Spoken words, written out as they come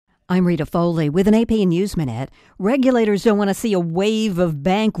I'm Rita Foley with an AP News Minute. Regulators don't want to see a wave of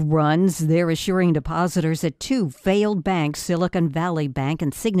bank runs. They're assuring depositors at two failed banks, Silicon Valley Bank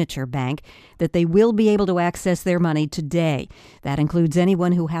and Signature Bank, that they will be able to access their money today. That includes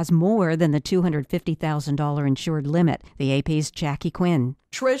anyone who has more than the $250,000 insured limit. The AP's Jackie Quinn.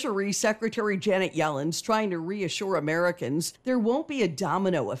 Treasury Secretary Janet Yellen's trying to reassure Americans there won't be a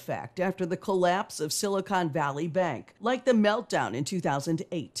domino effect after the collapse of Silicon Valley Bank, like the meltdown in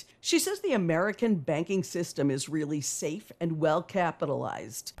 2008. She says the American banking system is really safe and well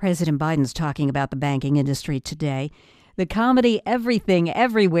capitalized. President Biden's talking about the banking industry today. The comedy Everything,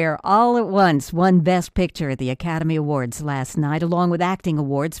 Everywhere, All at Once won Best Picture at the Academy Awards last night, along with acting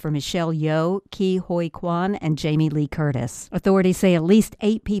awards for Michelle Yeoh, Ke Huy Quan, and Jamie Lee Curtis. Authorities say at least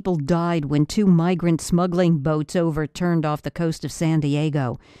 8 people died when 2 migrant smuggling boats overturned off the coast of San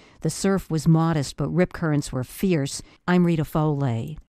Diego. The surf was modest, but rip currents were fierce. I'm Rita Foley.